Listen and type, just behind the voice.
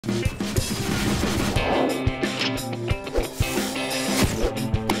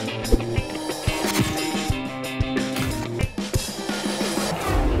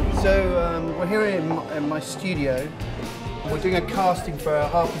here in my studio. We're doing a casting for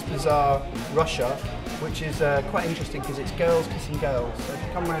Harper's Bazaar Russia, which is quite interesting because it's girls kissing girls. So if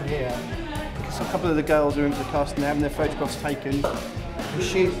you come around here, because a couple of the girls are in for the casting, they're having their photographs taken. We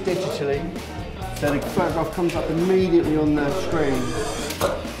shoot digitally, so the photograph comes up immediately on the screen.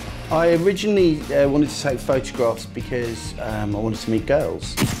 I originally wanted to take photographs because I wanted to meet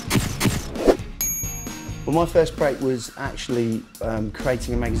girls. Well, my first break was actually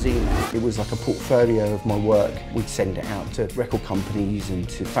creating a magazine. It was like a portfolio of my work. We'd send it out to record companies and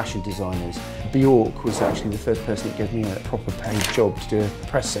to fashion designers. Bjork was actually the first person that gave me a proper paid job to do a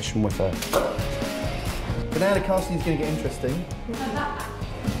press session with her. But now the casting's going to get interesting.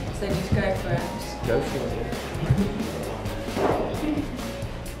 So just go for it. Go for it.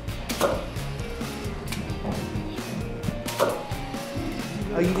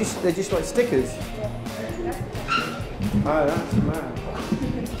 Oh, they're just like stickers? Oh, that's mad.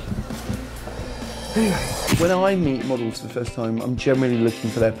 Anyway, when I meet models for the first time, I'm generally looking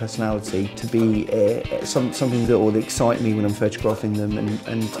for their personality to be something that will excite me when I'm photographing them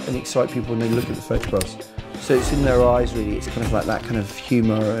and excite people when they look at the photographs. So it's in their eyes, really. It's kind of like that kind of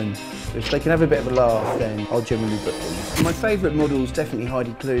humour, and if they can have a bit of a laugh, then I'll generally book them. My favourite model is definitely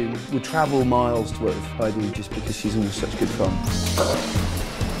Heidi Klum. Would travel miles to work with Heidi just because she's always such good fun.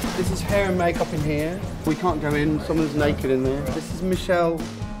 This is hair and makeup in here. We can't go in, someone's naked in there. This is Michelle.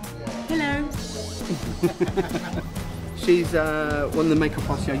 Hello. She's one of the makeup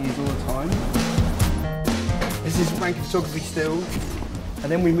artists I use all the time. This is Rankin photography still.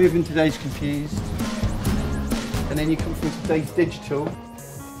 And then we move into Days Confused. And then you come through to Days Digital.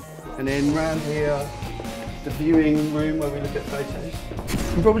 And then round here, the viewing room where we look at photos.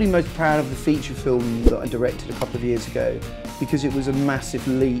 I'm probably most proud of the feature film that I directed a couple of years ago because it was a massive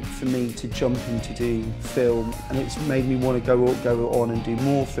leap for me to jump into doing film, and it's made me want to go on and do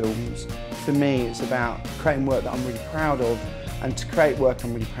more films. For me, it's about creating work that I'm really proud of, and to create work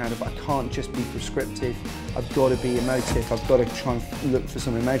I'm really proud of, I can't just be prescriptive. I've got to be emotive, I've got to try and look for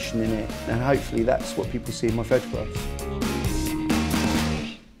some emotion in it, and hopefully that's what people see in my photographs.